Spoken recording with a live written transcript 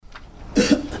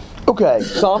Okay,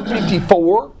 Psalm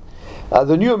 54,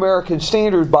 the New American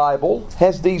Standard Bible,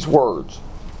 has these words.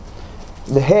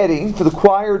 The heading for the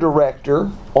choir director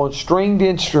on stringed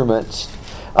instruments,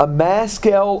 a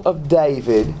maskell of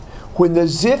David, when the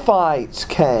Ziphites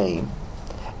came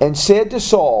and said to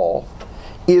Saul,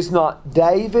 "Is not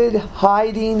David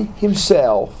hiding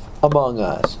himself among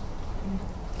us?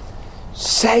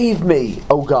 Save me,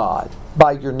 O God,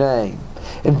 by your name,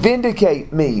 and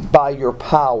vindicate me by your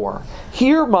power.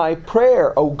 Hear my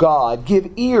prayer, O God. Give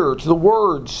ear to the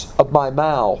words of my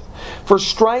mouth. For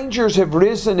strangers have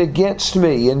risen against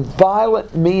me, and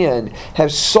violent men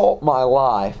have sought my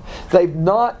life. They've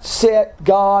not set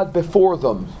God before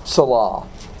them, Selah.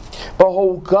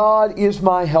 Behold, God is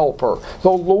my helper.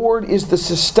 The Lord is the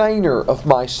sustainer of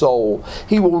my soul.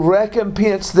 He will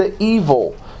recompense the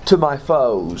evil to my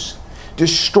foes.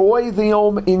 Destroy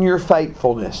them in your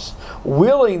faithfulness.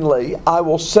 Willingly I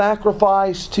will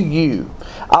sacrifice to you.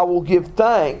 I will give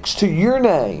thanks to your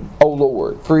name, O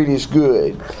Lord, for it is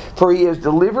good. For he has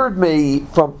delivered me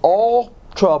from all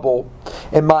trouble,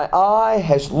 and my eye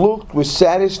has looked with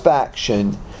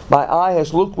satisfaction. My eye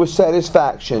has looked with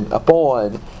satisfaction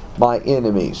upon my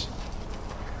enemies."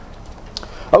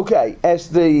 Okay, as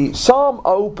the psalm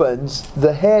opens,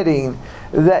 the heading,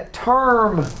 that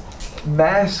term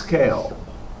maskell,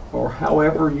 or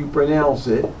however you pronounce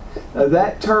it,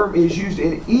 that term is used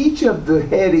in each of the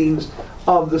headings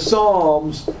of the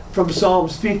Psalms from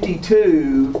Psalms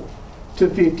 52 to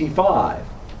 55.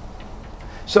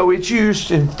 So it's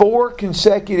used in 4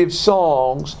 consecutive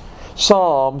Psalms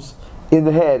in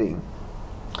the heading.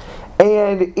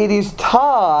 And it is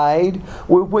tied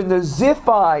with when the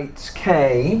Ziphites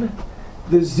came.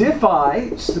 The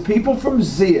Ziphites, the people from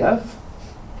Ziph,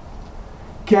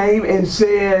 came and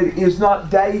said, "Is not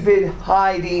David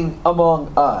hiding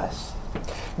among us?"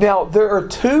 Now, there are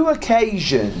 2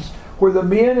 occasions where the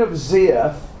men of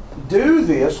Ziph do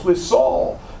this with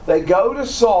Saul. They go to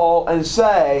Saul and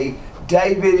say,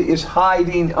 "David is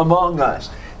hiding among us."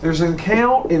 There's an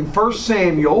account in 1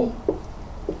 Samuel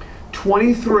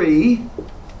 23,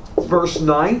 verse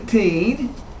 19,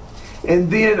 and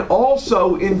then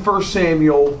also in 1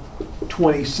 Samuel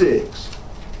 26.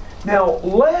 Now,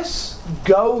 let's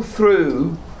go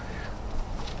through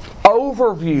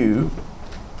overview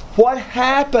what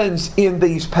happens in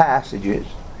these passages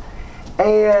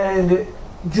and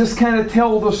just kind of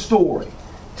tell the story.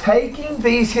 Taking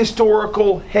these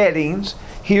historical headings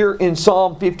here in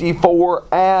Psalm 54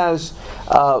 as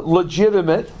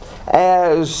legitimate,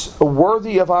 as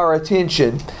worthy of our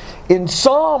attention. In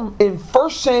 1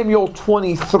 Samuel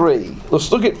 23,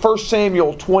 let's look at 1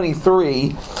 Samuel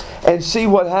 23 and see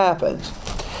what happens.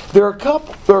 There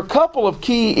are a couple of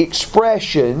key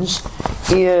expressions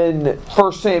in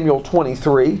 1 Samuel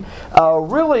 23.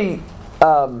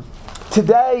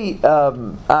 Today,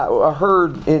 I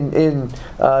heard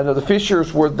the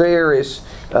Fishers were there as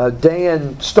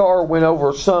Dan Starr went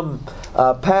over some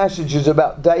passages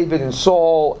about David and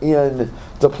Saul in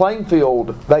the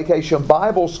Plainfield Vacation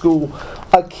Bible School.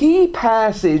 A key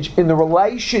passage in the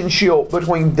relationship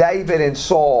between David and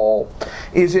Saul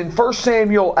is in 1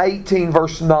 Samuel 18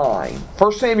 verse 9.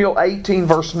 1 Samuel 18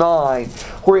 verse 9,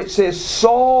 where it says,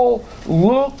 Saul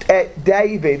looked at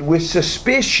David with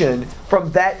suspicion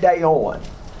from that day on.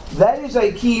 That is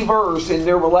a key verse in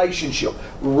their relationship.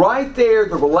 Right there,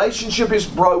 the relationship is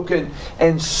broken,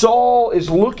 and Saul is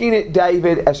looking at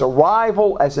David as a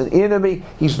rival, as an enemy.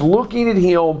 He's looking at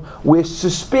him with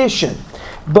suspicion.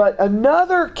 But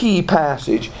another key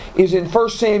passage is in 1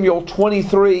 Samuel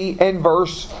 23 and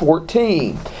verse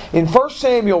 14. In 1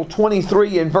 Samuel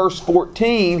 23 and verse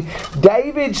 14,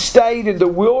 David stayed in the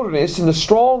wilderness, in the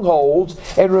strongholds,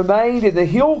 and remained in the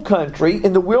hill country,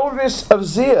 in the wilderness of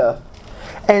Ziph.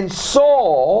 And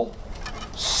Saul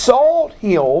sought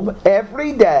him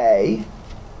every day,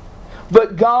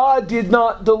 but God did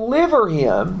not deliver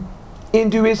him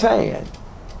into his hand.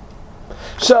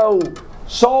 So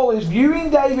Saul is viewing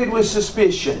David with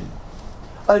suspicion.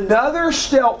 Another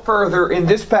step further in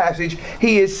this passage,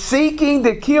 he is seeking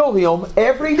to kill him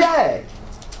every day,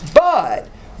 but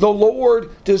the Lord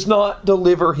does not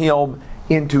deliver him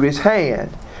into his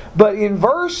hand. But in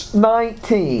verse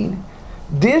 19,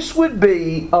 this would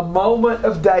be a moment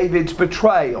of David's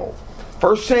betrayal.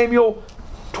 1 Samuel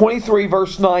 23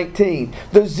 verse 19.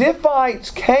 The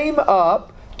Ziphites came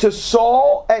up to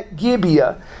Saul at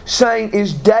Gibeah, saying,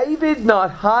 Is David not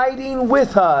hiding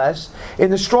with us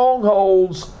in the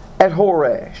strongholds at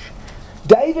Horesh?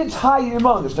 David's hiding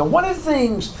among us. Now, one of the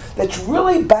things that's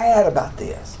really bad about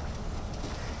this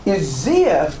is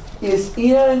Ziph is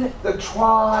in the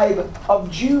tribe of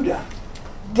Judah.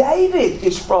 David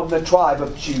is from the tribe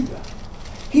of Judah.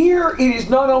 here it is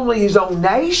not only his own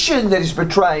nation that is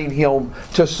betraying him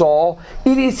to Saul,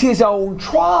 it is his own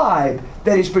tribe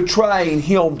that is betraying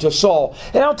him to Saul.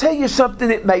 And I'll tell you something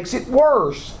that makes it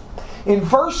worse. In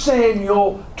 1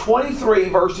 Samuel 23,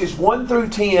 verses 1 through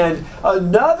 10,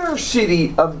 another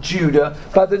city of Judah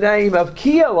by the name of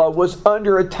Keilah was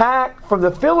under attack from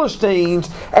the Philistines,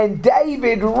 and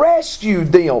David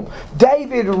rescued them.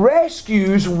 David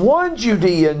rescues one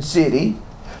Judean city.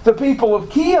 The people of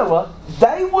Keilah,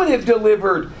 they would have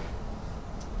delivered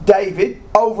David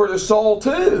over to Saul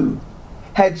too,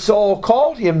 had Saul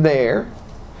caught him there.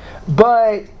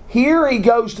 But here he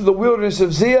goes to the wilderness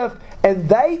of Ziph, and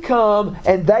they come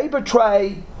and they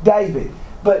betray David.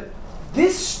 But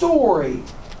this story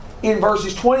in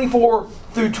verses 24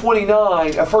 through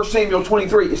 29 of 1 Samuel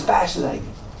 23 is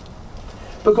fascinating.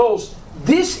 Because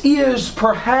this is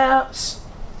perhaps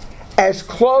as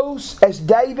close as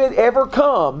David ever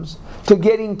comes to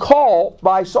getting caught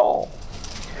by Saul.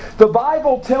 The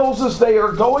Bible tells us they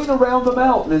are going around the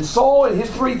mountain, and Saul and his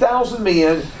 3,000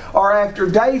 men are after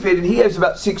David, and he has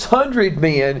about 600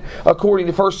 men, according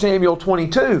to 1 Samuel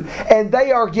 22. And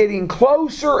they are getting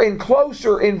closer and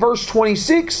closer, and verse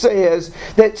 26 says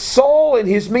that Saul and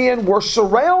his men were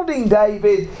surrounding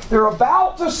David. They're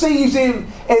about to seize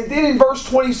him, and then in verse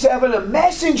 27, a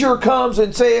messenger comes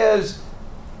and says,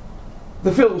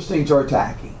 the Philistines are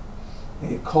attacking.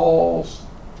 And it calls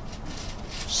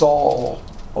Saul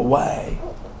away.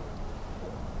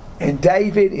 And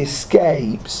David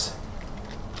escapes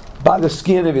by the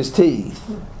skin of his teeth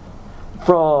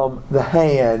from the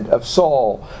hand of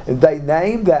Saul. And they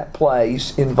named that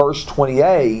place in verse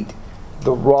 28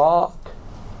 the Rock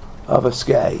of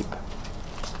Escape.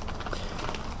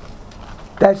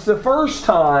 That's the first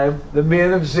time the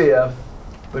men of Ziph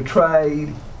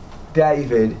betrayed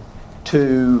David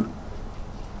to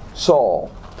Saul.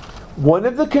 One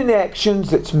of the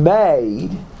connections that's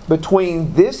made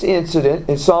between this incident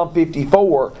and Psalm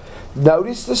 54,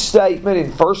 notice the statement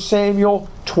in 1 Samuel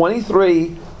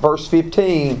 23, verse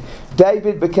 15.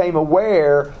 David became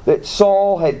aware that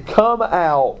Saul had come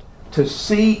out to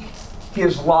seek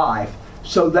his life.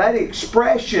 So that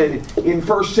expression in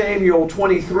 1 Samuel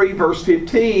 23, verse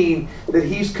 15, that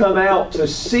he's come out to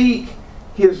seek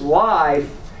his life,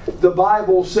 the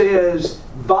Bible says,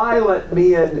 violent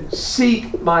men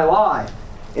seek my life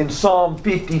in Psalm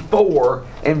 54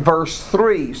 and verse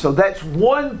 3. So that's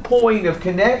one point of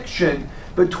connection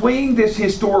between this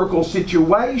historical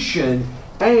situation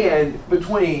and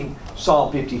between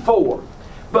Psalm 54.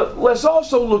 But let's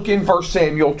also look in 1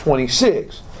 Samuel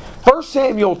 26. 1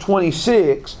 Samuel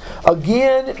 26,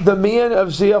 again the men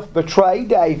of Ziph betray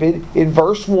David. In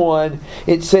verse 1,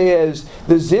 it says,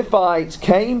 the Ziphites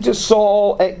came to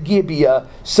Saul at Gibeah,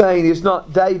 saying, is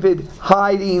not David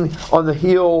hiding on the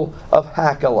hill of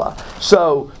Hachilah?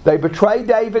 So they betray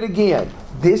David again.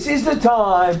 This is the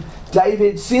time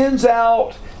David sends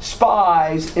out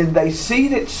spies, and they see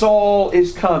that Saul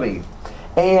is coming.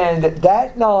 And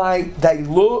that night they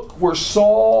look where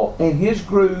Saul and his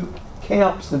group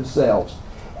camps themselves.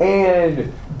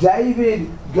 And David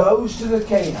goes to the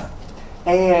camp,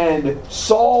 and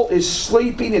Saul is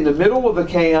sleeping in the middle of the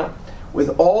camp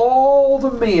with all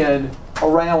the men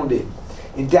around him.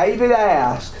 And David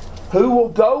asks, who will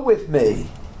go with me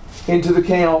into the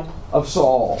camp of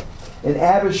Saul? And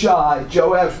Abishai,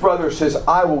 Joab's brother, says,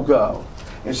 I will go.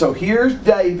 And so here's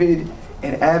David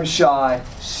and Abishai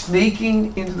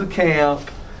sneaking into the camp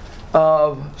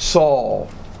of Saul.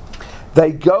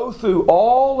 They go through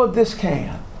all of this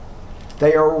camp.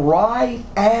 They are right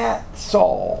at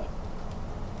Saul.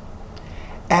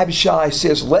 Abishai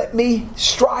says, let me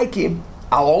strike him.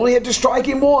 I'll only have to strike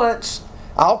him once.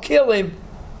 I'll kill him.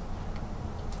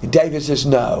 And David says,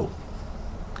 no.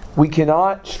 We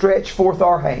cannot stretch forth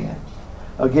our hand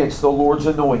against the Lord's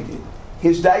anointed.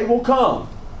 His day will come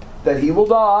that he will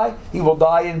die. He will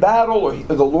die in battle, or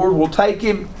the Lord will take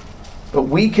him. But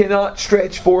we cannot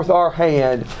stretch forth our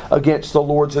hand against the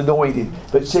Lord's anointed.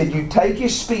 But said, you take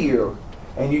his spear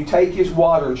and you take his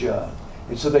water jug.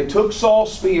 And so they took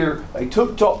Saul's spear, they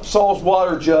took Saul's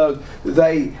water jug,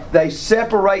 they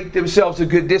separate themselves a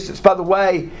good distance. By the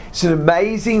way, it's an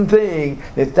amazing thing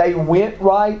that they went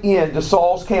right into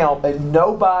Saul's camp and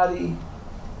nobody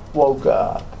woke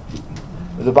up.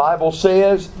 The Bible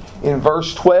says in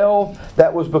verse 12,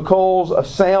 that was because a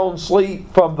sound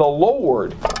sleep from the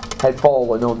Lord had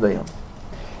fallen on them.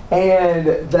 And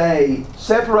they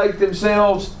separate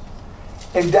themselves,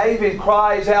 and David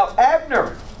cries out,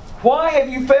 Abner, why have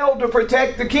you failed to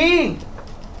protect the king?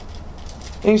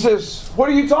 And he says, what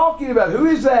are you talking about? Who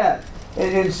is that?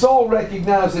 And Saul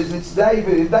recognizes it's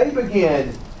David, and they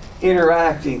begin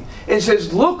interacting. It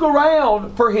says, look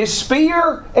around for his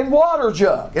spear and water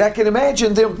jug. And I can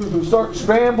imagine them start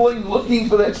scrambling, looking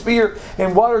for that spear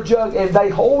and water jug, and they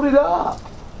hold it up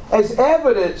as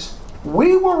evidence.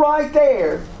 We were right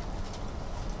there.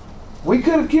 We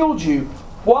could have killed you.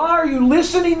 Why are you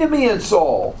listening to men,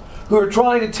 Saul, who are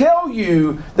trying to tell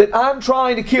you that I'm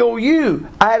trying to kill you?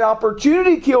 I had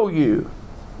opportunity to kill you,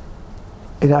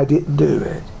 and I didn't do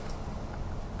it.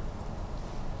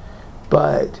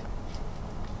 But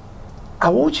I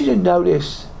want you to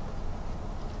notice,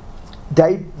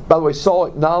 David, by the way, Saul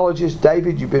acknowledges,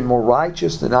 David, you've been more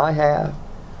righteous than I have.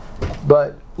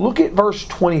 But look at verse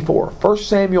 24. 1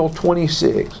 Samuel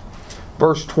 26,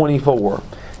 verse 24.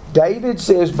 David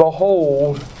says,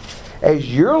 behold,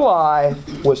 as your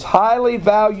life was highly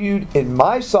valued in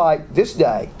my sight this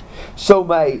day, so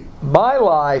may my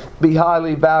life be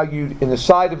highly valued in the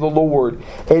sight of the Lord,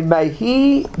 and may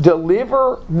He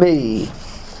deliver me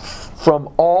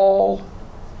from all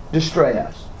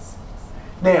distress.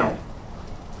 Now,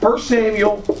 1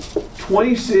 Samuel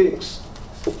 26,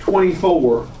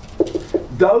 24,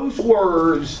 those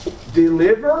words,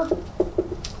 deliver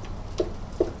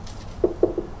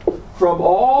from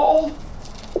all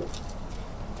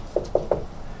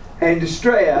and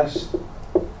distress,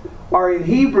 are in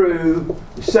Hebrew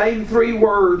the same three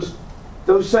words.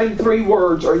 Those same three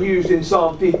words are used in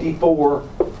Psalm 54,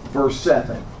 verse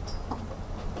 7,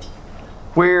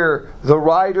 where the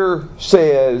writer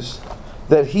says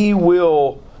that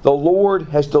the Lord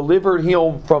has delivered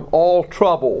him from all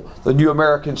trouble. The New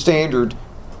American Standard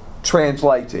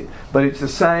translates it, but it's the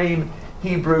same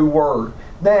Hebrew word.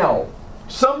 Now,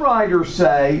 some writers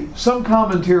say, some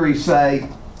commentaries say,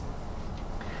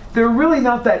 there are really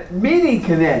not that many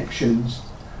connections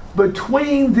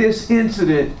between this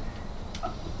incident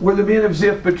where the men of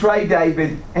Ziph betrayed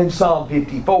David and Psalm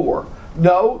 54.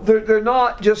 No, they're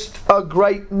not just a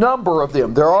great number of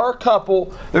them. There are a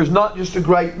couple. There's not just a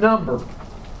great number.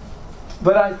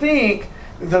 But I think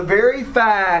the very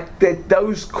fact that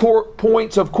those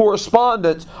points of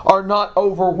correspondence are not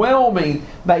overwhelming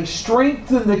may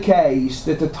strengthen the case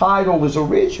that the title is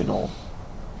original.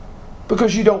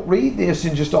 Because you don't read this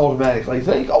and just automatically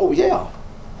think, oh yeah,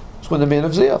 it's when the men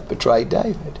of Ziph betrayed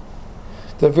David.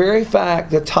 The very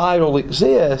fact the title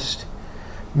exists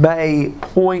may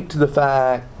point to the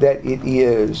fact that it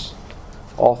is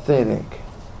authentic,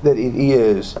 that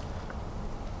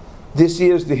this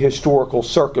is the historical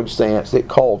circumstance that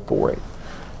called for it.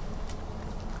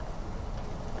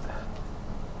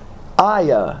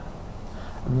 I've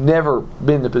never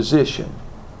been in a position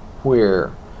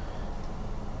where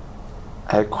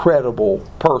a credible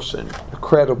person, a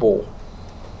credible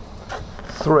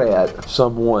threat of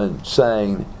someone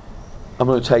saying, I'm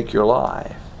going to take your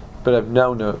life. But I've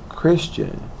known a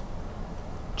Christian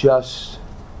just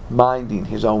minding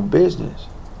his own business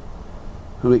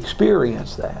who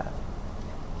experienced that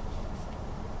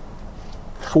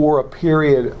for a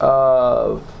period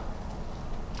of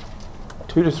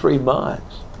 2 to 3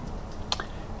 months.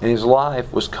 And his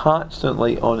life was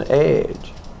constantly on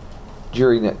edge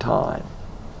during that time.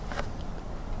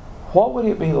 What would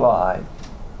it be like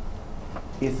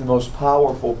if the most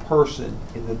powerful person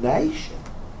in the nation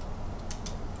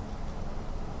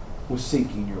was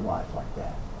seeking your life like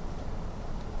that?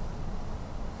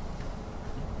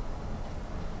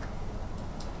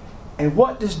 And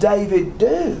what does David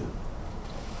do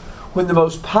when the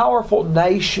most powerful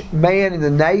man in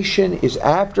the nation is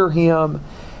after him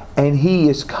and he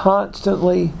is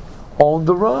constantly on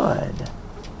the run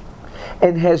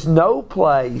and has no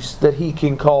place that he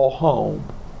can call home?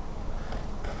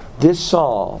 This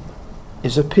psalm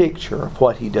is a picture of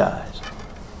what he does.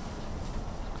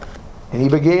 And he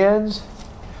begins,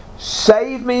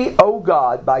 save me, O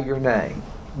God, by your name.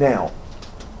 Now,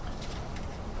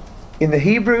 in the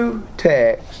Hebrew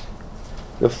text,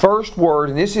 the first word,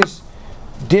 and this is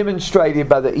demonstrated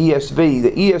by the ESV.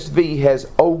 The ESV has,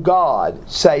 O God,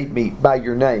 save me by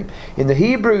your name. In the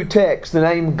Hebrew text, the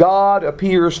name God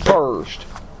appears first.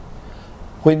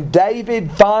 When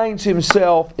David finds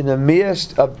himself in the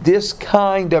midst of this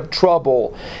kind of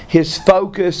trouble, his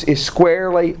focus is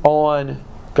squarely on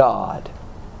God.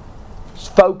 His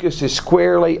focus is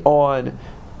squarely on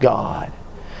God.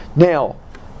 Now,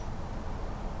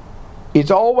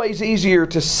 it's always easier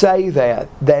to say that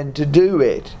than to do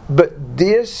it. But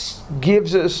this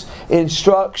gives us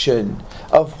instruction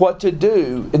of what to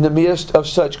do in the midst of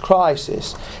such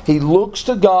crisis. He looks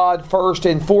to God first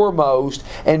and foremost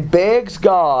and begs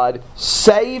God,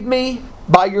 save me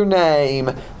by your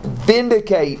name,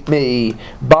 vindicate me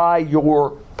by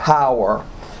your power.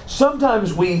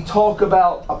 Sometimes we talk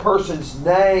about a person's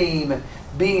name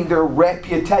being their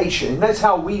reputation. And that's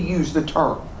how we use the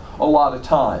term a lot of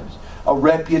times, a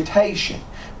reputation.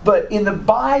 But in the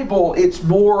Bible, it's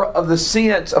more of the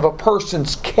sense of a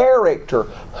person's character,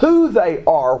 who they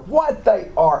are, what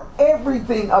they are.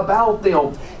 Everything about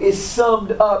them is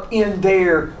summed up in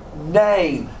their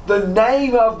name. The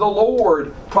name of the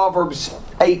Lord, Proverbs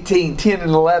 18:10 and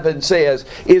 11 says,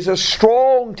 is a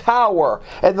strong tower,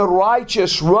 and the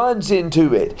righteous runs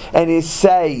into it and is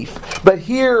safe. But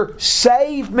here,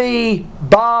 save me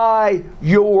by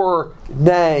your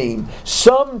name.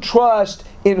 Some trust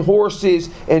in horses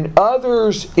and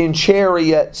others in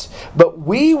chariots, but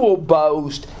we will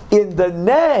boast in the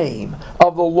name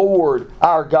of the Lord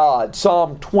our God.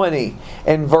 Psalm 20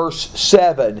 and verse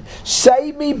 7.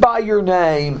 Save me by your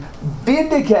name,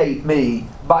 vindicate me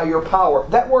by your power.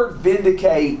 That word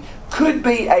vindicate could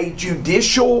be a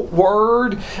judicial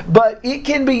word, but it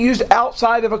can be used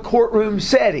outside of a courtroom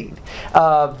setting.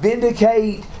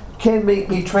 Vindicate can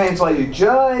be translated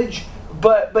judge,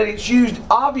 but it's used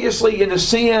obviously in the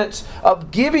sense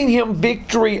of giving him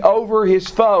victory over his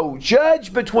foe.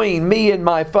 Judge between me and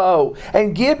my foe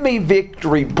and give me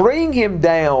victory. Bring him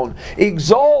down.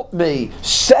 Exalt me.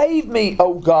 Save me,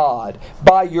 O God,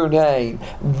 by your name.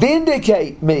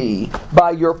 Vindicate me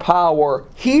by your power.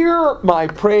 Hear my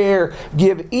prayer.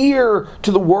 Give ear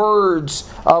to the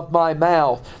words of my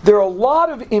mouth. There are a lot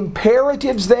of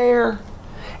imperatives there.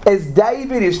 As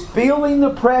David is feeling the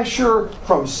pressure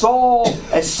from Saul,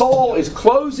 as Saul is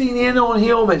closing in on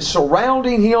him and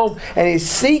surrounding him and is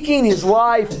seeking his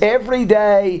life every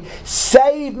day,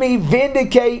 save me,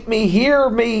 vindicate me, hear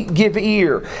me, give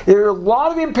ear. There are a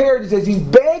lot of imperatives as he's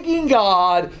begging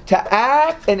God to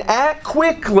act and act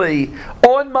quickly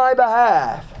on my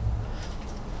behalf.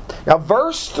 Now,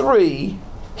 verse 3,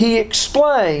 he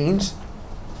explains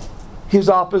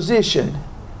his opposition.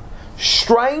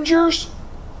 Strangers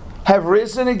have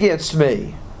risen against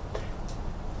me.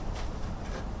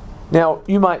 Now,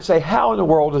 you might say, how in the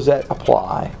world does that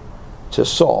apply to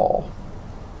Saul?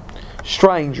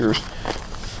 Strangers.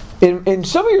 And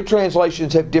some of your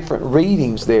translations have different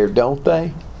readings there, don't they?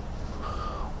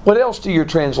 What else do your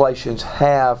translations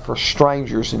have for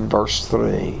strangers in verse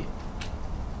 3?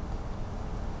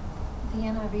 The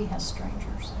NIV has strangers.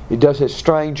 It does have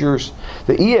strangers.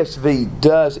 The ESV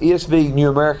does. ESV, New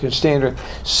American Standard.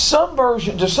 Some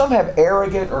versions, do some have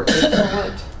arrogant or insolent?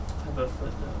 I have a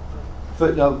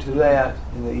footnote to that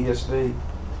in the ESV.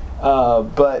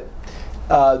 But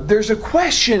there's a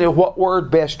question of what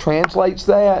word best translates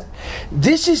that.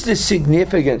 This is the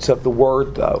significance of the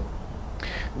word, though.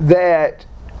 That,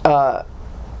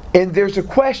 and there's a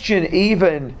question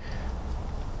even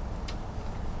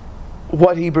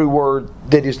what Hebrew word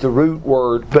that is the root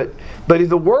word, but if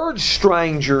the word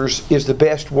strangers is the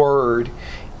best word,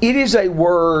 it is a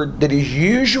word that is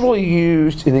usually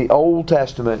used in the Old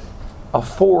Testament of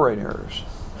foreigners.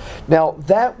 Now,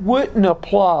 that wouldn't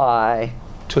apply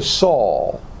to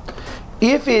Saul.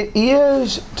 If it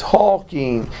is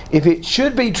talking, if it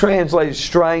should be translated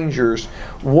strangers,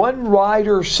 one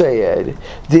writer said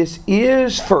this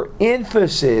is for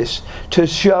emphasis to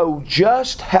show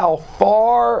just how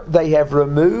far they have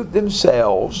removed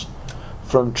themselves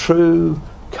from true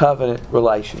covenant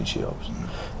relationships.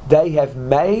 They have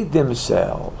made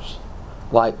themselves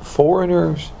like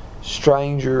foreigners,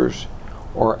 strangers,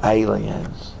 or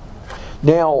aliens.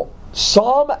 Now,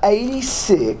 Psalm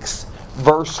 86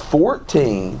 verse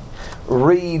 14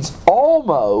 reads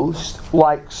almost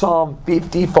like Psalm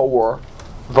 54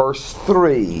 verse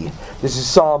 3. This is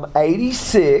Psalm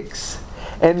 86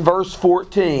 and verse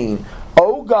 14.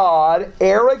 O God,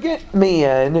 arrogant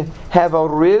men have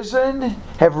risen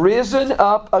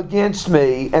up against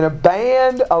me, and a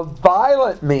band of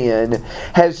violent men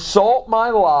has sought my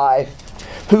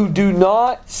life, who do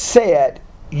not set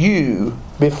you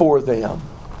before them.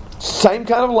 Same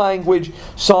kind of language,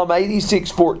 Psalm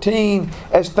 86:14,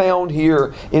 as found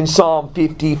here in Psalm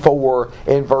 54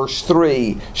 and verse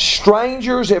 3.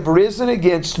 Strangers have risen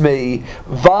against me,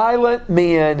 violent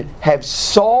men have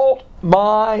sought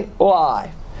my life.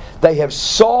 They have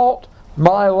sought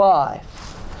my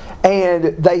life,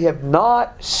 and they have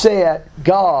not set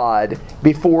God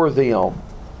before them.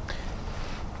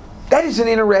 That is an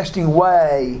interesting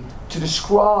way to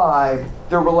describe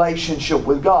their relationship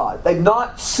with God. They've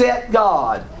not set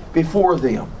God before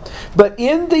them. But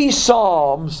in these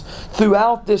Psalms,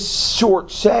 throughout this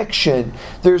short section,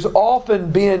 there's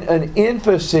often been an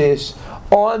emphasis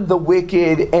on the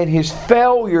wicked and his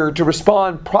failure to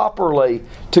respond properly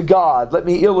to God. Let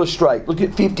me illustrate. Look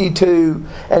at 52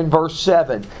 and verse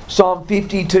 7. Psalm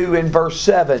 52 and verse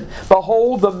 7.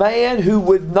 Behold, the man who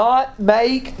would not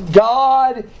make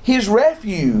God his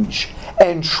refuge,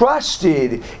 and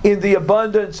trusted in the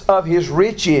abundance of his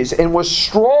riches, and was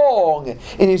strong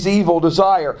in his evil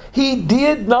desire. He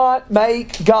did not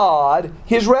make God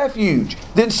his refuge.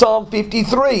 Then Psalm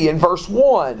 53 and verse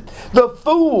 1. The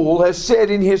fool has said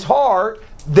in his heart,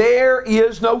 there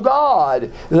is no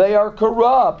God. They are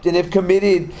corrupt and have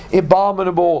committed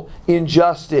abominable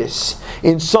injustice.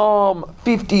 In Psalm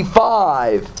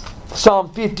 55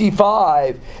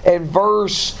 and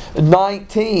verse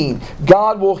 19,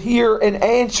 God will hear and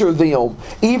answer them,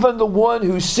 even the one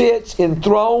who sits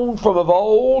enthroned from of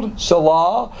old,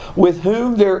 Selah, with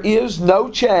whom there is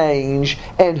no change,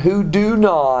 and who do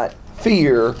not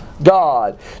fear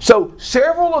God. So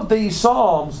several of these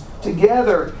Psalms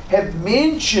together have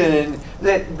mentioned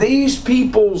that these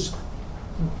people's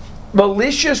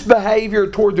malicious behavior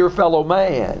toward their fellow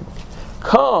man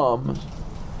comes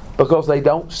because they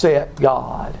don't set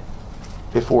God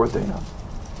before them.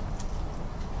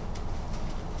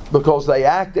 Because they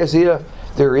act as if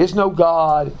there is no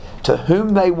God to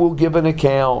whom they will give an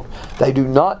account. They do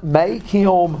not make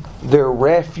Him their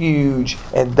refuge,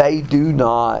 and they do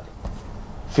not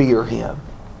fear Him.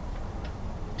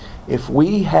 If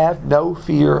we have no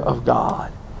fear of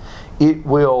God, it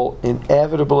will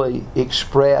inevitably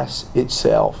express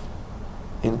itself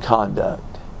in conduct.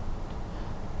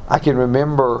 I can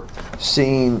remember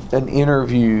seeing an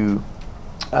interview,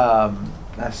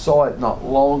 I saw it not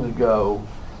long ago.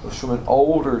 It was from an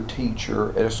older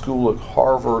teacher at a school at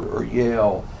Harvard or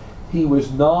Yale. He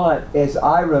was not, as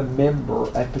I remember,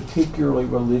 a particularly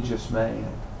religious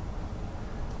man.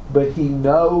 But he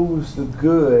knows the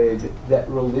good that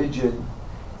religion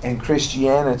and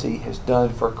Christianity has done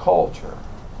for culture.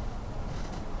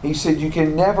 He said you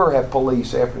can never have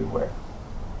police everywhere.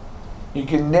 You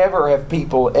can never have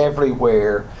people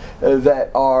everywhere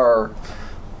that are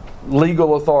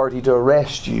legal authority to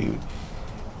arrest you.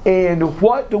 And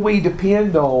what do we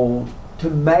depend on to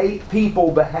make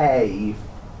people behave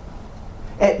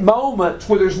at moments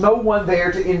where there's no one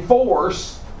there to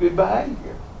enforce good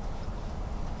behavior?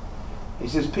 He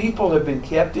says people have been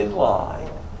kept in line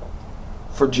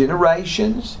for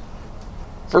generations,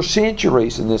 for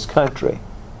centuries in this country,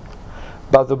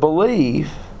 by the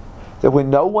belief that when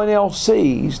no one else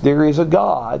sees, there is a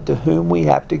God to whom we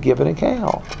have to give an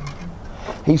account.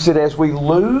 He said, as we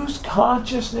lose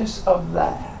consciousness of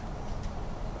that,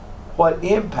 what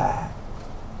impact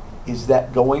is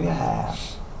that going to have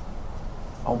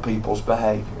on people's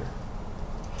behavior?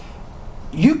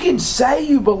 You can say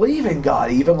you believe in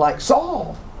God, even like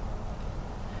Saul.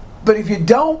 But if you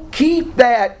don't keep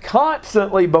that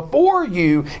constantly before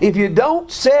you, if you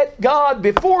don't set God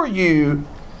before you,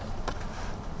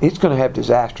 it's going to have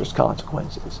disastrous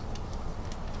consequences.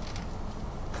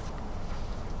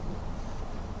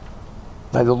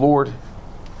 May the Lord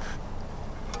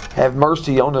have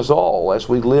mercy on us all as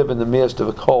we live in the midst of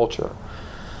a culture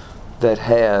that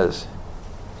has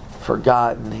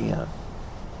forgotten Him.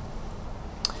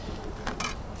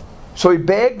 So he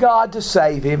begged God to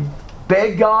save him,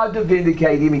 begged God to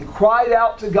vindicate him. He cried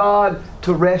out to God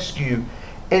to rescue.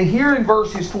 And here in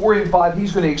verses 4 and 5,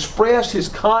 he's going to express his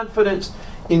confidence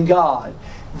in God.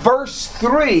 Verse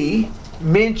 3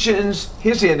 mentions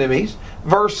his enemies.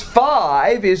 Verse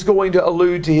 5 is going to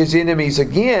allude to his enemies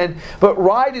again. But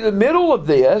right in the middle of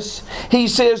this, he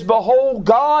says, behold,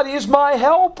 God is my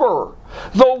helper.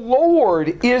 The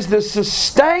Lord is the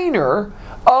sustainer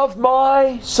of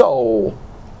my soul.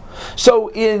 So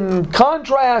in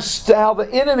contrast to how the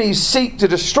enemies seek to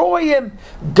destroy him,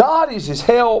 God is his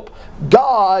help.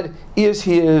 God is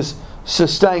his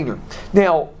sustainer.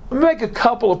 Now, let me make a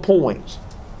couple of points.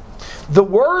 The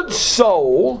word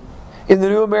soul in the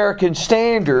New American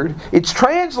Standard, it's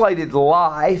translated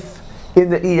life in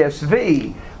the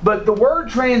ESV. But the word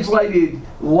translated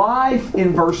life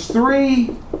in verse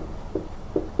 3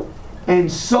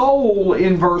 and soul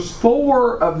in verse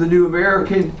 4 of the New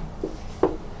American,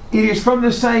 it is from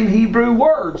the same Hebrew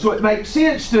word. So it makes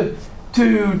sense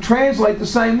to translate the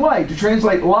same way, to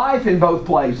translate life in both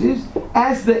places,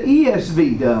 as the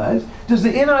ESV does. Does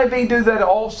the NIV do that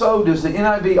also? Does the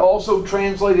NIV also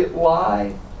translate it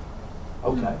life?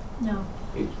 Okay. No.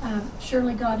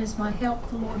 Surely God is my help.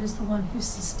 The Lord is the one who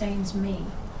sustains me.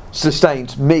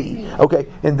 Sustains me. Okay,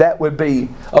 and that would be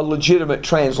a legitimate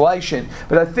translation.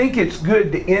 But I think it's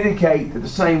good to indicate that the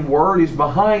same word is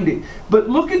behind it. But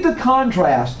look at the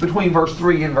contrast between verse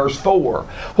 3 and verse 4.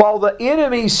 While the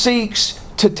enemy seeks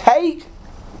to take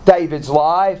David's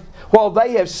life. While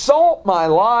they have sought my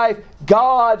life,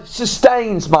 God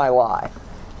sustains my life.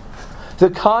 The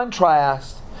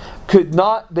contrast could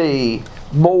not be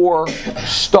more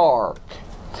stark.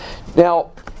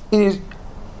 Now, it is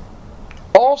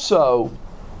also,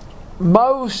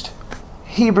 most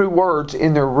Hebrew words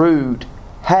in their root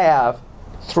have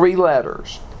 3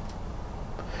 letters.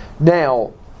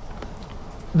 Now,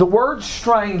 the word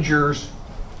strangers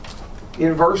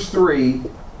in verse 3,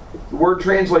 the word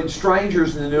translated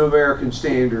strangers in the New American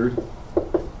Standard,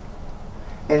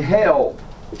 and help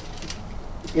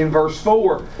in verse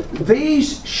 4,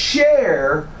 these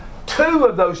share 2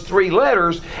 of those 3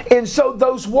 letters, and so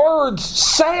those words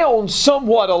sound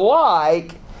somewhat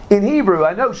alike in Hebrew.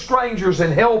 I know strangers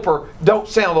and helper don't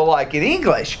sound alike in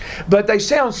English, but they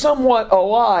sound somewhat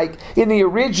alike in the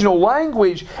original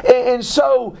language. And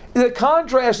so the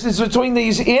contrast is between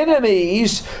these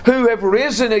enemies who have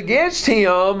risen against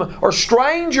him, or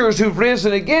strangers who've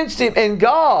risen against him, and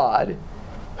God,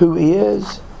 who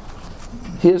is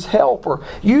his helper.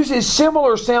 Uses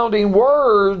similar sounding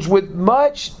words with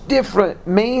much different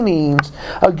meanings,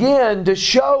 again, to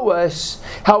show us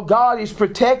how God is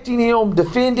protecting him,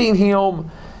 defending him,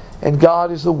 and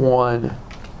God is the one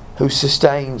who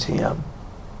sustains him.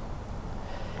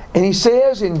 And he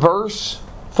says in verse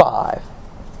 5,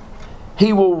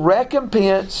 He will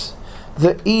recompense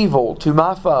the evil to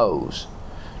my foes,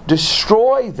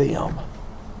 destroy them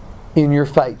in your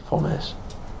faithfulness.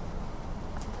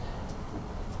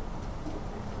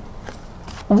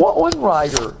 One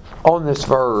writer on this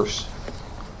verse,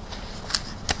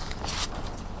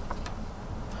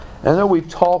 I know we've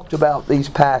talked about these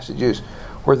passages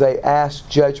where they ask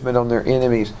judgment on their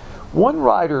enemies. One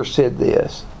writer said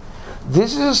this.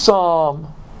 This is a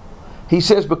psalm, he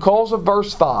says, because of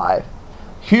verse 5,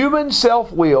 human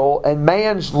self-will and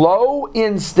man's low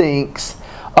instincts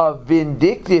of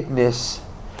vindictiveness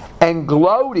and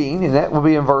gloating, and that will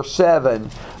be in verse 7,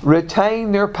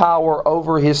 retain their power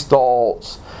over his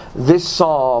thoughts. This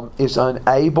psalm is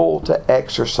unable to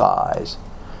exercise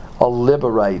a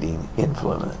liberating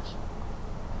influence.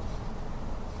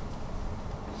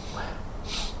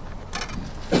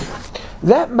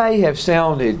 That may have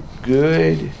sounded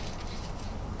good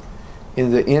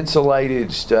in the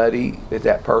insulated study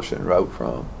that person wrote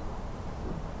from.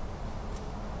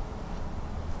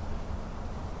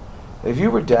 If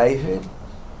you were David,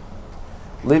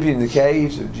 living in the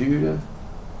caves of Judah,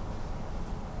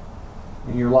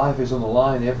 and your life is on the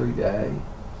line every day,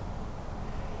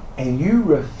 and you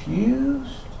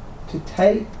refused to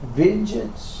take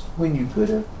vengeance when you could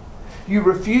have, you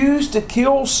refused to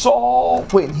kill Saul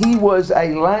when he was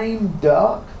a lame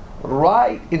duck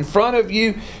right in front of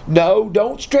you. No,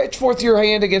 don't stretch forth your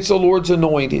hand against the Lord's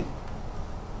anointed.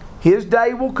 His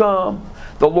day will come.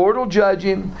 The Lord will judge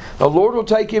him. The Lord will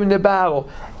take him into battle.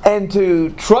 And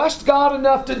to trust God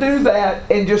enough to do that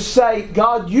and just say,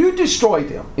 God, you destroyed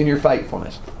them in your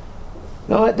faithfulness.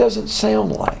 No, that doesn't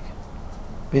sound like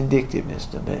vindictiveness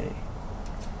to me.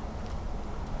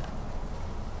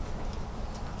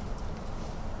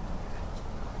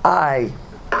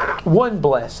 One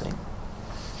blessing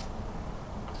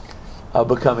of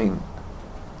becoming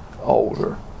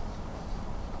older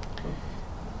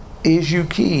is you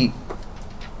keep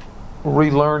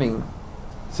relearning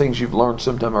things you've learned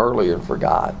sometime earlier and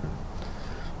forgotten.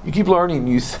 You keep learning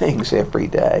new things every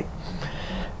day,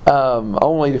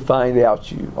 only to find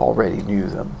out you already knew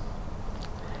them.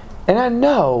 And I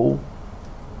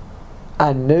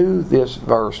knew this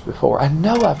verse before. I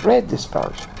know I've read this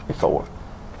verse before.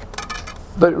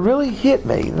 But it really hit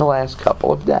me in the last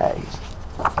couple of days.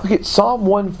 Look at Psalm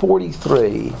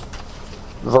 143,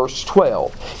 verse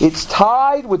 12. It's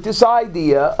tied with this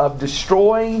idea of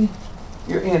destroying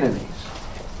your enemies.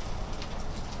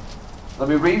 Let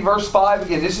me read verse 5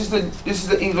 again. This is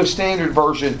the English Standard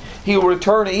Version. He will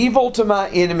return evil to my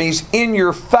enemies. In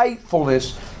your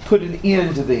faithfulness, put an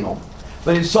end to them.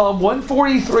 But in Psalm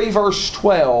 143, verse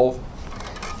 12,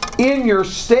 in your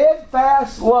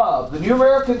steadfast love, the New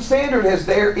American Standard has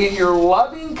there, in your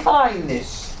loving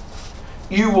kindness,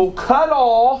 you will cut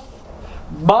off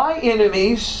my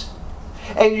enemies,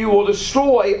 and you will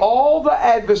destroy all the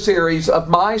adversaries of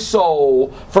my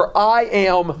soul, for I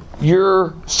am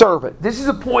your servant. This is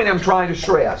a point I'm trying to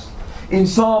stress. In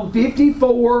Psalm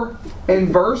 54 and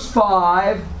verse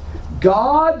 5,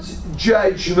 God's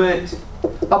judgment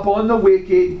upon the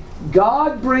wicked,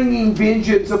 God bringing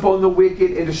vengeance upon the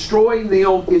wicked and destroying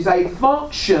them, is a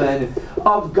function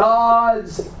of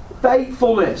God's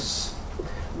faithfulness.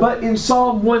 But in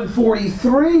Psalm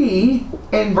 143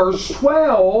 and verse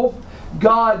 12,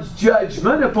 God's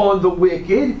judgment upon the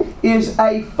wicked is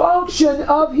a function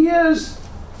of His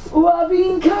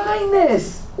loving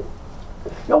kindness.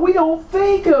 Now, we don't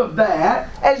think of that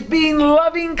as being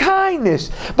loving kindness,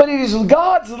 but it is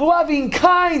God's loving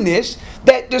kindness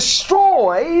that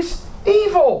destroys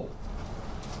evil.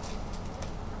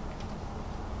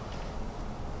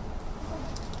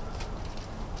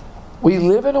 We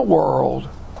live in a world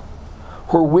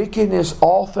where wickedness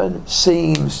often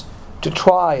seems to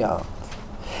triumph.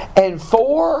 And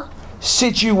for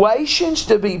situations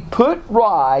to be put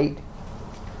right,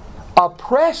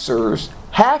 oppressors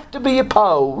have to be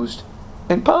opposed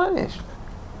and punished.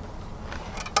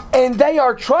 And they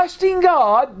are trusting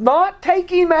God, not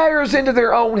taking matters into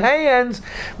their own hands,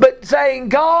 but saying,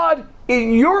 God,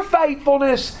 in your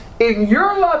faithfulness, in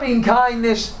your loving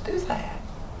kindness, do that.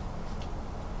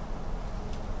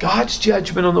 God's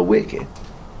judgment on the wicked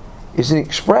is an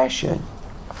expression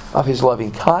of His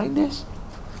loving kindness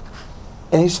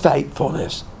and His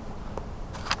faithfulness.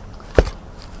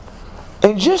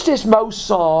 And just as most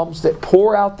psalms that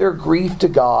pour out their grief to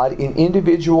God in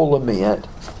individual lament,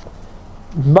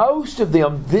 most of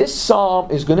them, this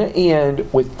psalm is going to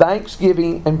end with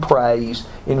thanksgiving and praise.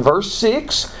 In verse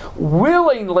 6,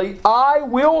 willingly I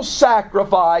will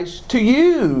sacrifice to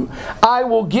you. I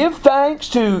will give thanks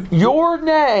to your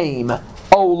name,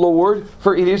 O Lord,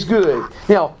 for it is good.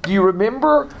 Now, do you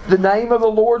remember the name of the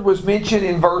Lord was mentioned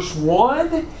in verse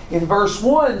 1? In verse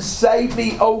 1, save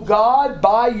me, O God,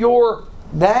 by your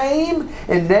name.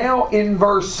 And now in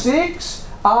verse 6,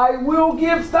 I will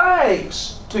give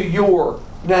thanks to your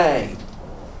name.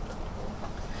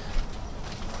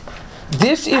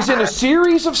 This is in a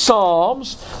series of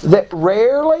psalms that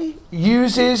rarely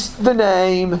uses the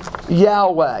name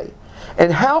Yahweh.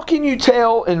 And how can you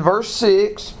tell in verse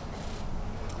 6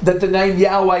 that the name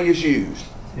Yahweh is used?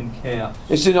 In caps.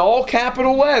 It's in all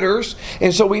capital letters,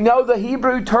 and so we know the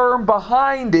Hebrew term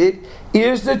behind it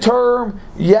is the term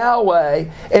Yahweh,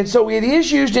 and so it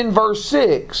is used in verse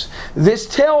 6. This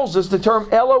tells us the term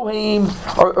Elohim,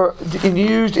 or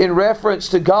used in reference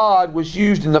to God, was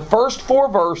used in the first 4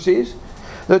 verses.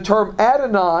 The term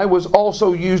Adonai was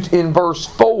also used in verse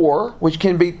 4, which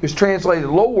is translated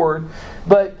Lord,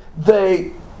 but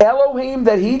the Elohim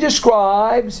that He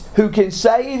describes, who can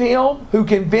save him, who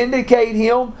can vindicate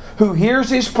him, who hears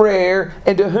his prayer,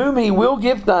 and to whom He will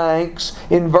give thanks,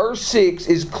 in verse 6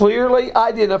 is clearly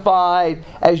identified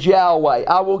as Yahweh.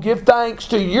 I will give thanks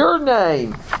to your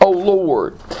name, O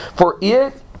Lord, for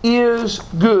it is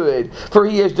good, for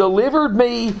He has delivered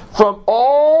me from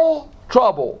all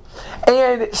trouble.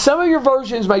 And some of your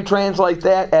versions may translate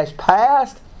that as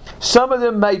past, some of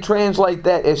them may translate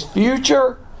that as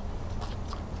future.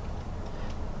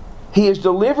 He has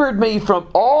delivered me from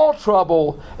all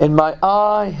trouble, and my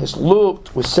eye has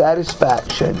looked with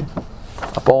satisfaction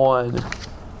upon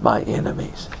my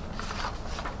enemies.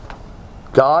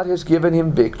 God has given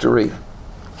him victory.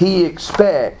 He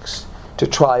expects to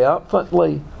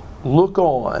triumphantly look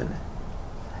on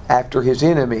after his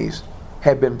enemies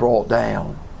have been brought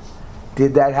down.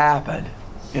 Did that happen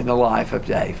in the life of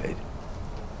David?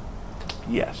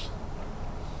 Yes.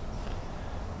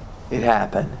 It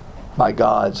happened by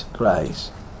God's grace.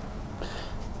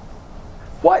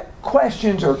 What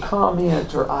questions or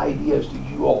comments or ideas do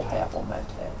you all have on that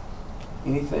text?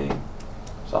 Anything?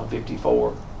 Psalm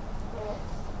 54.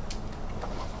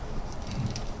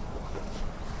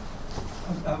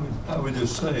 I would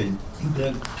just say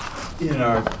that in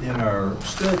our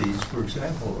studies, for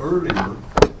example, earlier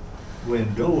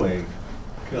when Doeg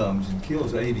comes and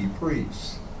kills 80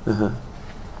 priests,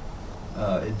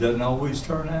 it doesn't always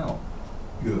turn out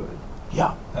good.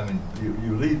 Yeah. I mean,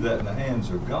 you leave that in the hands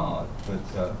of God,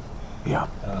 but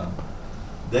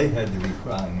they had to be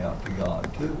crying out to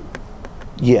God too.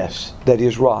 Yes, that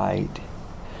is right.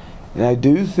 And I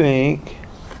do think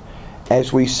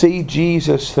as we see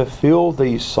Jesus fulfill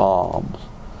these psalms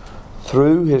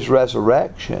through His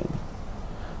resurrection,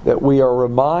 that we are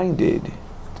reminded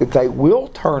that they will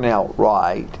turn out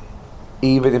right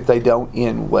even if they don't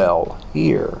end well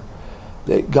here.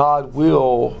 That God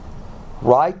will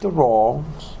right the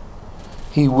wrongs,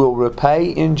 He will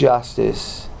repay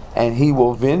injustice, and He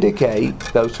will vindicate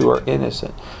those who are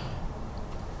innocent.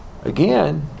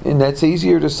 Again, and that's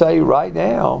easier to say right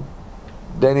now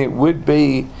than it would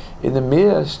be in the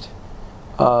midst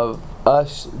of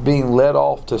us being led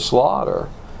off to slaughter.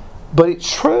 But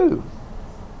it's true.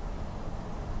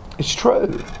 It's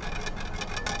true.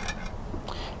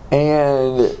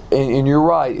 And you're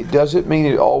right, it doesn't mean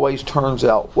it always turns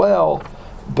out well,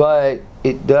 but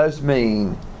it does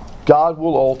mean God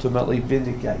will ultimately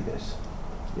vindicate us.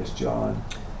 Yes, John?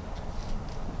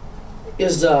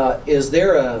 Is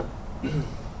there a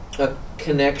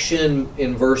connection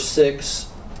in verse 6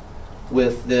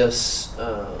 with this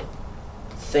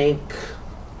thank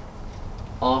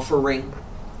offering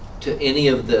to any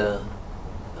of the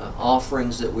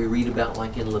offerings that we read about,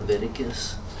 like in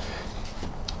Leviticus?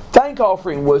 Thank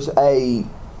offering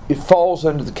it falls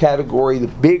under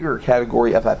the bigger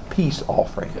category of a peace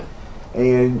offering. Okay.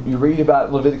 And you read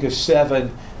about Leviticus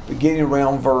 7, beginning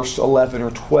around verse 11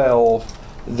 or 12,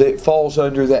 that falls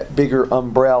under that bigger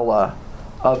umbrella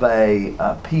of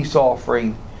a peace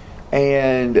offering.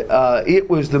 And it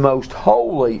was the most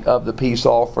holy of the peace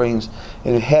offerings,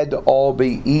 and it had to all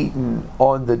be eaten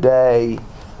on the day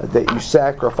that you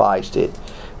sacrificed it.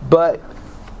 But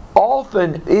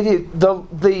often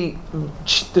the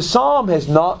psalm has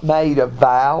not made a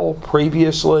vow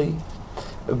previously,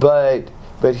 but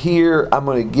here I'm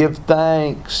going to give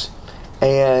thanks,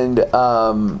 and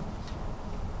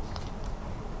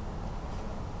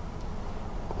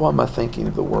why am I thinking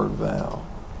of the word vow?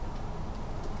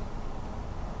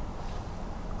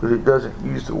 Because it doesn't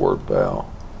use the word vow.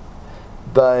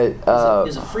 But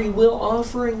is a free will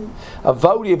offering? A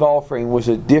votive offering was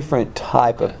a different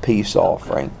type of peace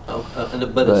offering.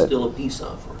 But it's still a peace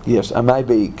offering. Yes, I may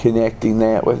be connecting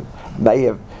that with, may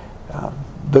have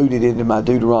booted into my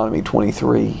Deuteronomy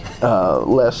 23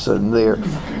 lesson there.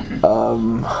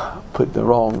 Put the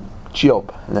wrong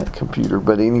chip in that computer,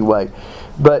 but anyway.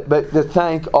 But the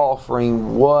thank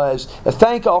offering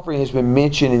has been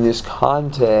mentioned in this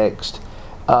context.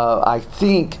 I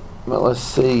think, well, let's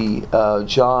see,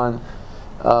 John,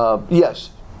 yes,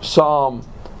 Psalm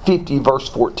 50 verse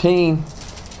 14,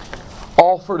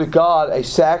 offer to God a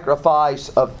sacrifice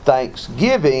of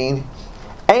thanksgiving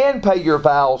and pay your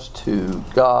vows to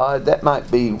God. That might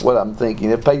be what I'm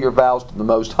thinking of, pay your vows to the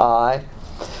Most High.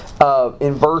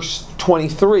 In verse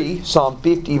 23, Psalm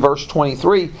 50 verse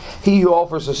 23, he who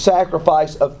offers a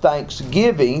sacrifice of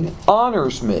thanksgiving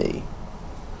honors me.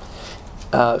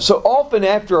 So often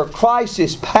after a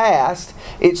crisis passed,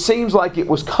 it seems like it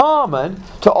was common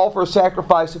to offer a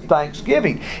sacrifice of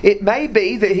thanksgiving. It may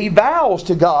be that he vows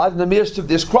to God in the midst of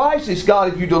this crisis,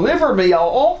 God, if you deliver me, I'll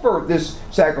offer this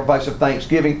sacrifice of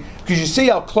thanksgiving. Because you see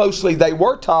how closely they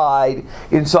were tied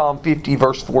in Psalm 50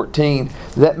 verse 14.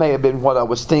 That may have been what I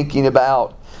was thinking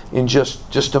about in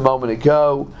just a moment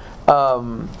ago.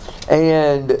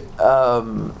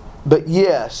 But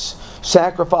yes,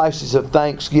 sacrifices of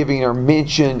thanksgiving are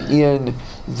mentioned in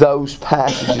those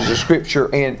passages of Scripture,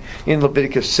 and in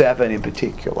Leviticus 7 in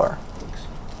particular.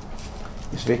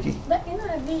 Yes, Vicki? The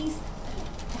NIV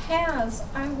has,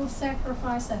 I will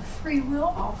sacrifice a free will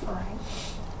offering.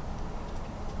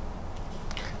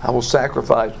 I will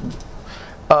sacrifice.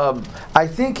 I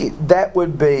think that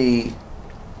would be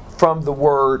from the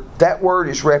word, that word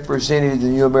is represented in the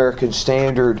New American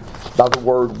Standard by the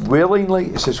word willingly.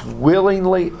 It says,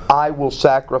 willingly I will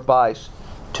sacrifice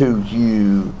to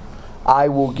you. I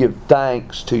will give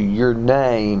thanks to your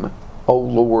name, O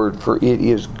Lord, for it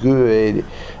is good.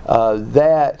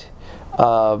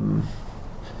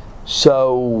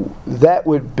 So that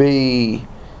would be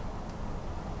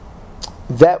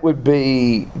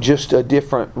just a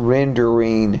different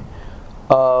rendering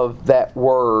of that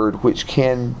word, which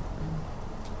can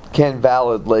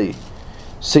validly,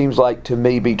 seems like to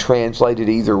me, be translated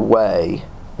either way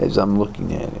as I'm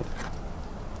looking at it.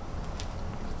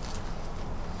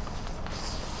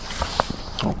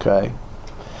 Okay.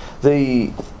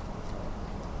 The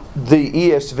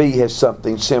ESV has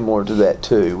something similar to that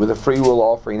too. With a free will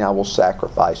offering, I will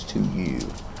sacrifice to you.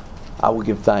 I will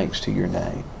give thanks to your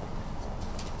name.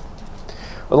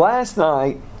 Well, last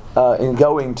night, in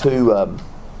going to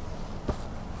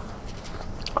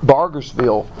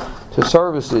Bargersville to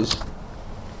services,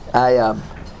 I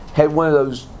had one of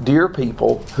those dear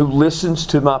people who listens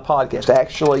to my podcast.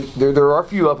 Actually, there are a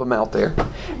few of them out there.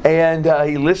 And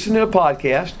he listened to a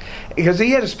podcast because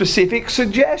he had a specific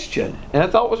suggestion. And I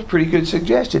thought it was a pretty good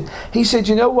suggestion. He said,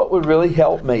 you know what would really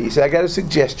help me? He said, I got a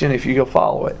suggestion if you go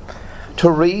follow it.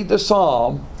 To read the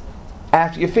psalm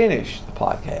after you finish the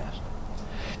podcast.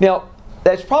 Now,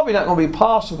 that's probably not going to be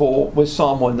possible with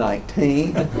Psalm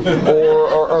 119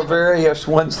 or various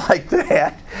ones like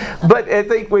that. But I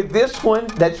think with this one,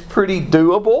 that's pretty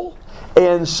doable.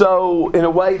 And so, in a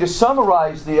way to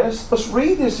summarize this, let's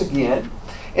read this again.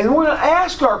 And we're going to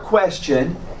ask our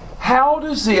question, how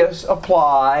does this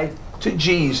apply to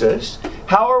Jesus?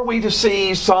 How are we to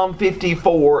see Psalm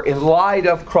 54 in light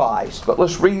of Christ? But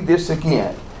let's read this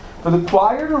again. For the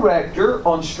choir director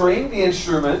on stringed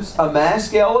instruments, a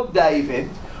maskell of David,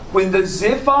 when the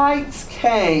Ziphites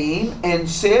came and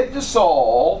said to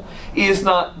Saul, is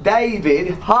not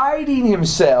David hiding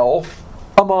himself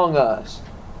among us?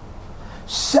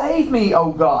 Save me,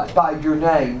 O God, by your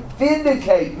name.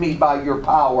 Vindicate me by your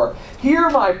power. Hear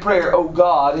my prayer, O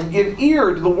God, and give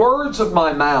ear to the words of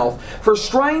my mouth. For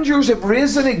strangers have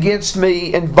risen against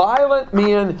me, and violent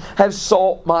men have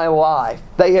sought my life.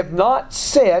 They have not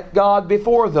set God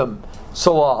before them.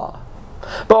 Selah.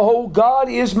 Behold, God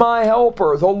is my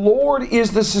helper. The Lord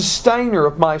is the sustainer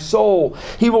of my soul.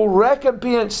 He will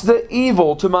recompense the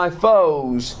evil to my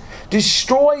foes.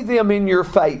 Destroy them in your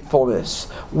faithfulness.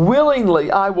 Willingly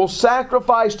I will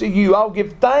sacrifice to you. I'll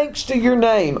give thanks to your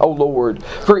name, O Lord,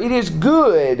 for it is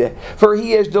good. For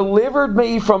He has delivered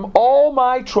me from all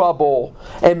my trouble,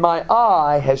 and my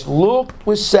eye has looked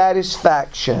with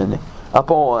satisfaction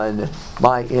upon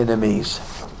my enemies.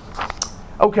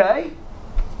 Okay?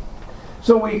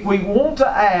 So we want to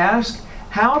ask,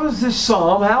 how does this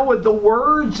psalm, how would the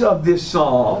words of this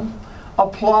psalm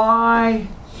apply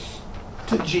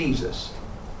to Jesus?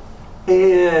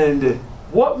 And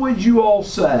what would you all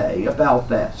say about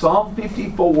that? Psalm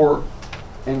 54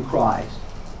 and Christ.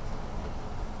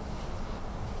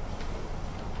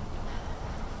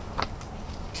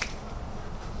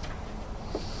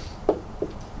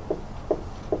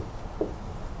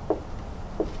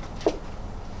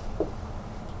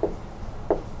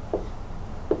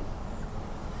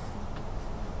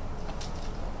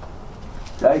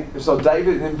 So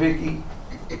David and Vicky.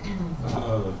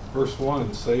 Verse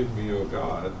 1, save me, O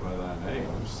God, by thy name,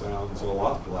 sounds a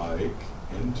lot like,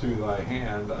 into thy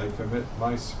hand I commit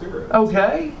my spirit.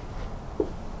 Okay.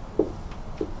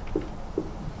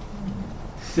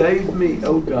 Save me,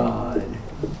 O God.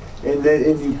 And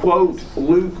you quote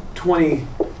Luke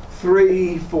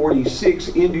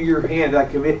 23:46, into your hand I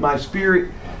commit my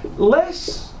spirit.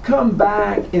 Let's come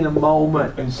back in a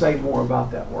moment and say more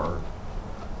about that word.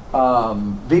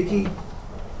 Vicky,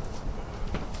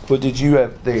 what did you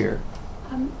have there?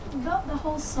 The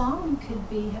whole song could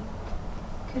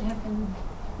have been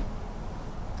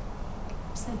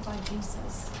said by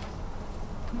Jesus.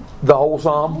 The whole The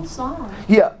psalm? whole song.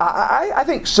 Yeah, I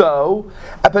think so.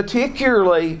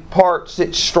 Particularly parts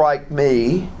that strike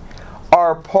me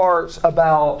are parts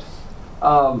about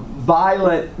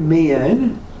violent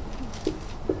men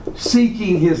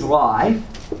seeking his life.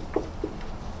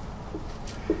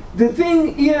 The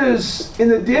thing is, in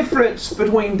the difference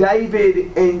between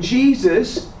David and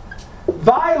Jesus,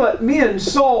 violent men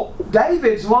sought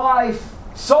David's life.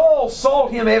 Saul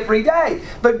sought him every day,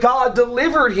 but God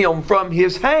delivered him from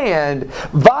his hand.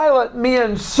 Violent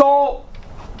men sought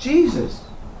Jesus,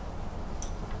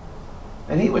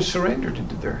 and he was surrendered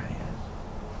into their hands.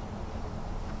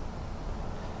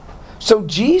 So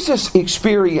Jesus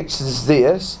experiences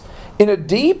this in a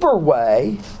deeper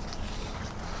way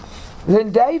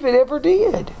than David ever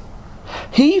did.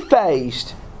 He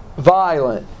faced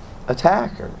violent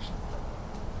attackers.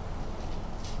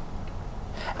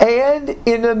 And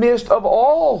in the midst of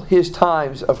all his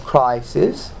times of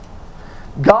crisis,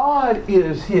 God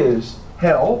is his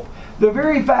help. The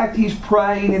very fact he's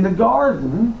praying in the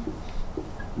garden,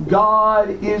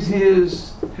 God is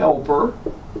his helper.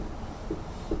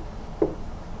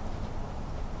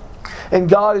 And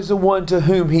God is the one to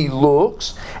whom he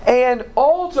looks. And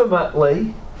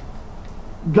ultimately,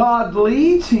 God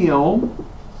leads him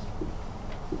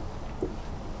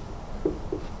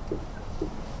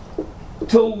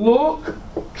to look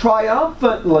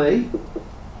triumphantly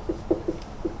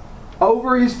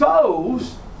over his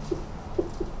foes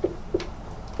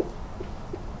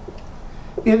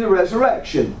in the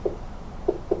resurrection.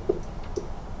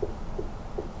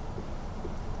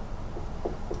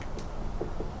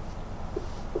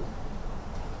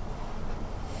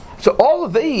 So all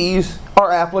of these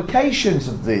are applications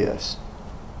of this.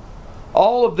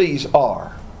 All of these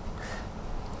are.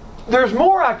 There's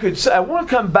more I could say. I want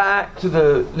to come back to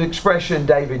the expression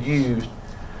David used.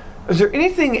 Is there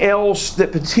anything else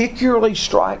that particularly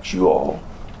strikes you all?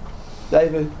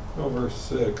 David? Well, verse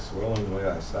 6, willingly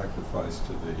I sacrifice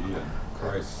to thee, and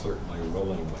Christ certainly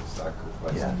willingly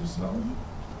sacrificed himself.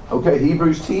 Okay,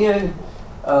 Hebrews 10,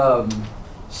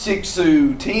 6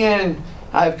 through 10.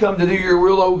 I have come to do your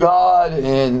will, O God,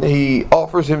 and he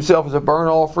offers himself as a burnt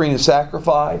offering and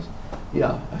sacrifice.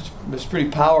 Yeah, that's pretty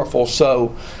powerful.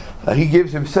 So he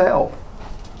gives himself.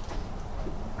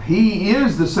 He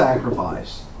is the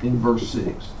sacrifice in verse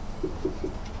 6.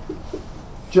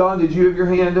 John, did you have your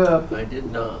hand up? I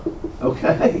did not.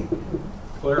 Okay.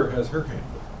 Claire has her hand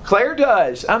up. Claire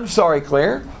does. I'm sorry,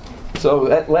 Claire. So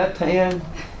that left hand,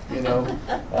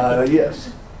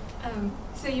 yes.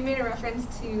 So you made a reference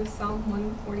to Psalm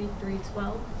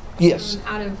 143:12. Yes.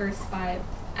 Out of verse 5.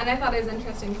 And I thought it was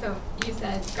interesting. So you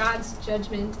said God's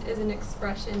judgment is an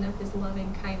expression of his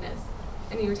loving kindness.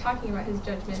 And you were talking about his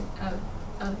judgment of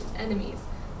of his enemies.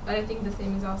 But I think the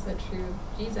same is also true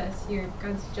of Jesus here.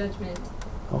 God's judgment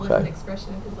was an Okay.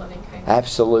 expression of his loving kindness.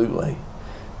 Absolutely.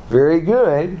 Very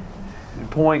good.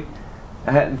 Good point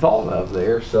I hadn't thought of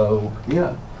there. So,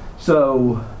 yeah.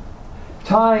 So,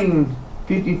 tying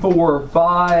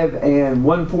 54:5 and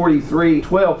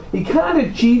 143:12. He kind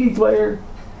of cheated there.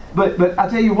 But I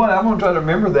tell you what, I'm going to try to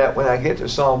remember that when I get to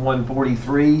Psalm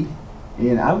 143.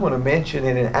 And I want to mention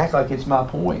it and act like it's my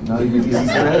point, not even give you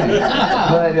credit.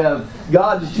 But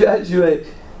God's judgment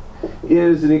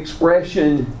is an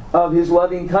expression of His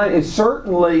loving kindness. And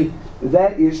certainly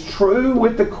that is true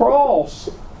with the cross.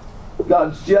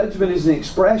 God's judgment is an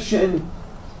expression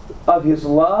of His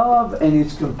love and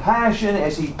His compassion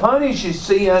as He punishes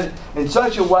sin in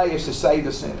such a way as to save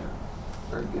the sinner.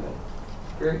 Very good.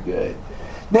 Very good.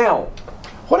 Now,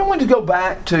 what I want to go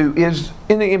back to is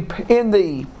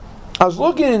I was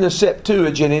looking in the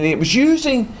Septuagint, and it was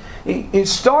using, it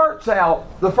starts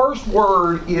out, the first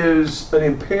word is an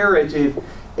imperative,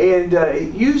 and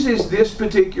it uses this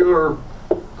particular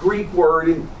Greek word,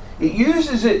 and it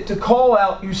uses it to call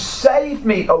out, "You save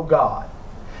me, O God."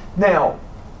 Now,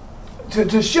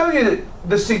 to show you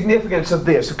the significance of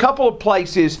this, a couple of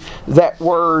places that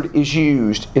word is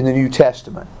used in the New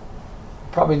Testament.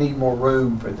 Probably need more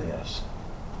room for this.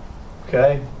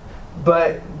 Okay?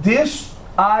 But this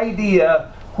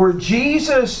idea where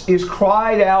Jesus is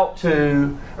cried out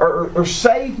to, or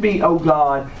save me, O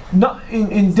God.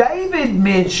 And David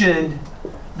mentioned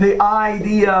the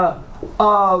idea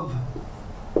of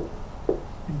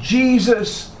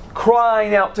Jesus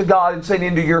crying out to God and saying,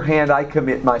 "Into your hand I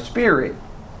commit my spirit."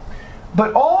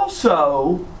 But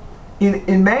also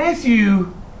in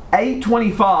Matthew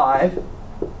 8:25,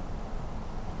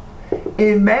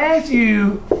 in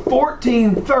Matthew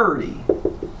 14:30,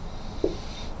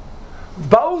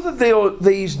 both of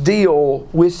these deal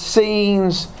with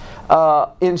scenes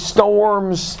in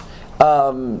storms,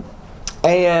 and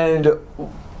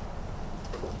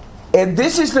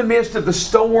this is the midst of the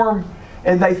storm,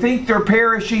 and they think they're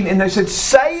perishing, and they said,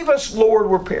 "Save us, Lord,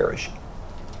 we're perishing."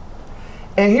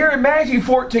 And here in Matthew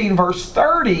 14, verse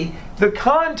 30, the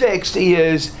context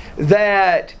is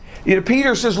that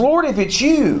Peter says, "Lord, if it's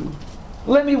you,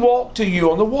 let me walk to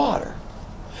you on the water."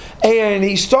 And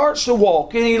he starts to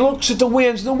walk, and he looks at the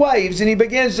winds and the waves, and he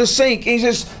begins to sink. And he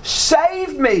says,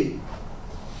 "Save me,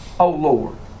 O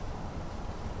Lord."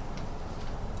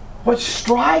 What's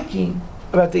striking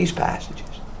about these passages?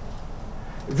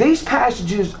 These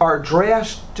passages are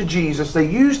addressed to Jesus. They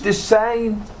use the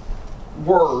same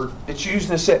word that's used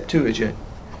in the Septuagint.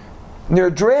 And they're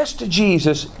addressed to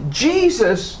Jesus.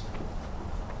 Jesus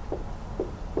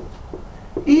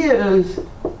is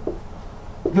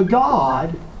the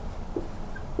God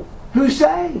who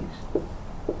saves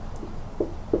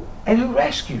and who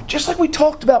rescues. Just like we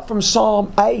talked about from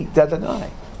Psalm 8 the other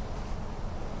night.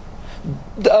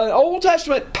 The Old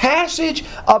Testament passage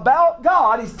about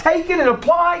God is taken and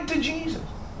applied to Jesus.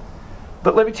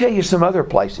 But let me tell you some other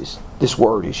places this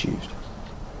word is used.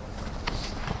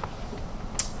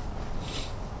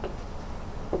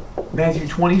 Matthew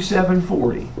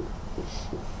 27:40.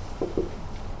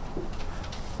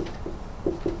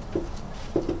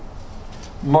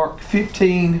 Mark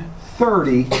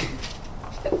 15:30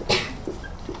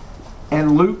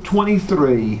 and Luke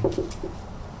 23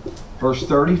 verse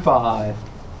 35,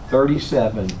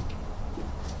 37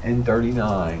 and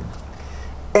 39.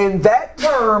 And that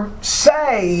term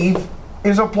save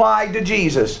is applied to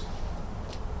Jesus,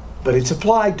 but it's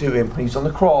applied to Him when He's on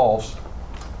the cross.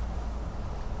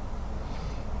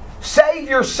 Save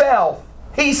yourself.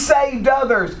 He saved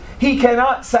others. He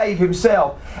cannot save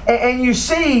Himself. And you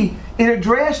see it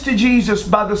addressed to Jesus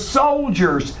by the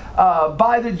soldiers,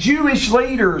 by the Jewish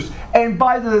leaders, and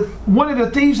by one of the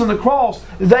thieves on the cross.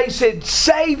 They said,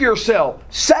 "Save yourself,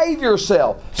 save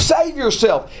yourself, save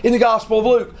yourself," in the Gospel of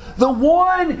Luke. The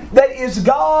one that is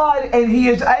God, and He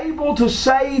is able to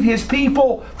save His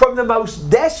people from the most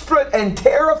desperate and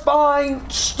terrifying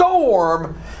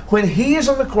storm, when He is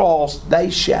on the cross, they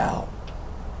shout,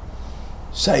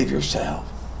 "Save yourself."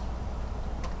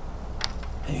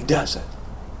 And He does it.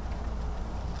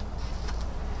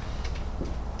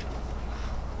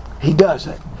 He does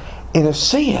it. In a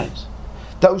sense,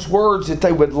 those words that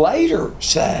they would later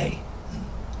say,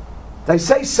 they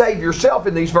say "save yourself"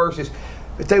 in these verses,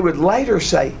 but they would later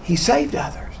say He saved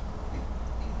others.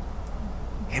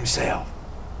 Himself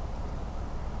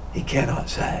He cannot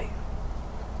save.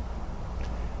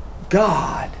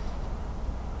 God,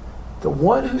 the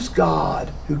one who's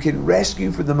God, who can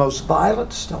rescue from the most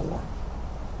violent storm,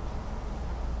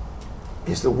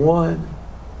 is the one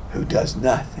who does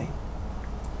nothing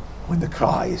when the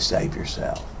cry is "save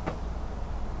yourself."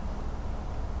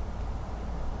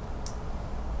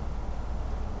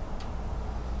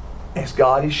 as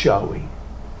God is showing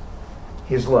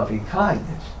His loving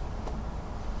kindness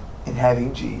in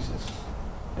having Jesus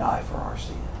die for our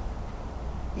sin.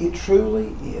 It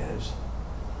truly is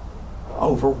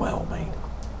overwhelming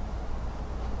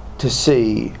to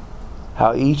see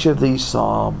how each of these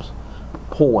Psalms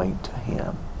point to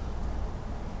Him.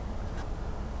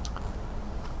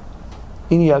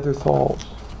 Any other thoughts?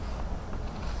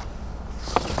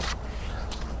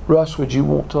 Russ, would you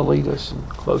want to lead us in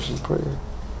closing prayer?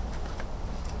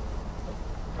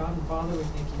 God and Father, we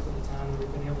thank you for the time that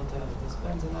we've been able to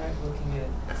spend tonight looking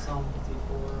at Psalm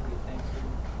 54. We thank you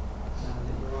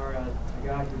that you are a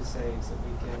God who saves, that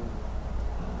we can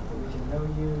know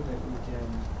you, that we can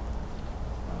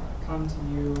come to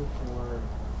you for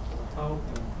help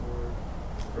and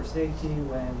for safety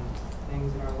when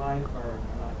things in our life are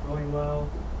not going well,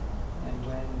 and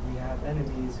when we have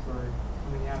enemies who are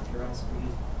coming after us. We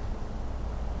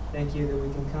thank you that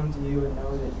we can come to you and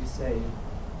know that you save,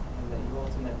 and that you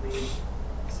ultimately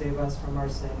save us from our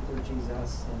sin through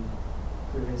Jesus and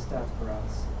through His death for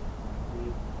us.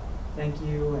 We thank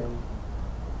you and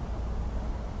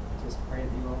just pray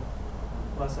that you will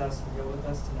bless us and go with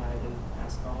us tonight, and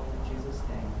ask all in Jesus'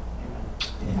 name.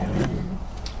 Amen. Amen.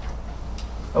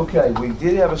 Okay, we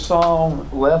did have a song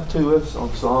left to us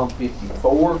on Psalm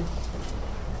 54.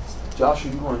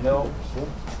 Joshua, you want to help?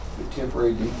 Get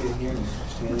temporary deacon here and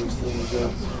stand these things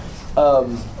up.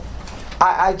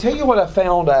 I tell you what I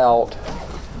found out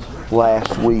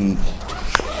last week.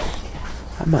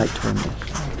 I might turn this.